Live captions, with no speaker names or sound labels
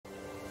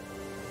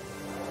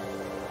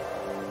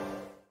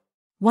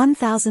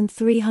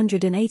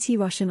1,380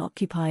 Russian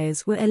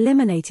occupiers were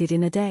eliminated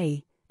in a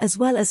day, as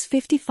well as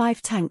 55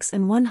 tanks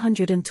and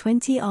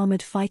 120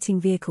 armored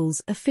fighting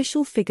vehicles,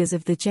 official figures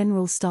of the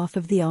General Staff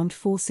of the Armed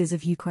Forces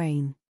of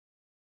Ukraine.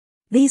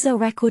 These are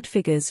record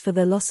figures for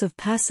the loss of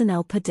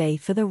personnel per day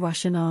for the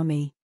Russian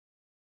army.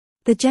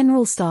 The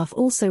General Staff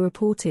also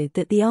reported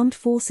that the armed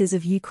forces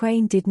of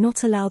Ukraine did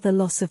not allow the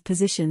loss of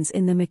positions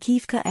in the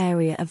Makivka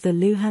area of the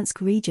Luhansk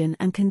region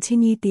and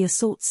continued the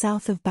assault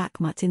south of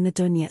Bakhmut in the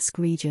Donetsk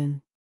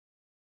region.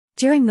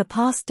 During the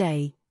past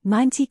day,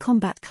 90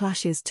 combat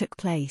clashes took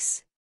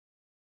place.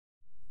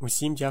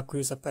 Усім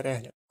дякую за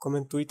перегляд.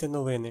 Коментуйте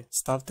новини,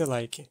 ставте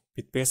лайки,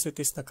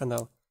 підписуйтесь на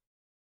канал.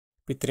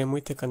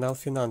 Підтримуйте канал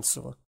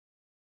фінансово.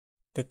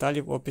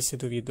 Деталі в описі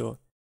до відео.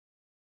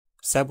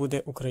 Все буде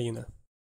Україна!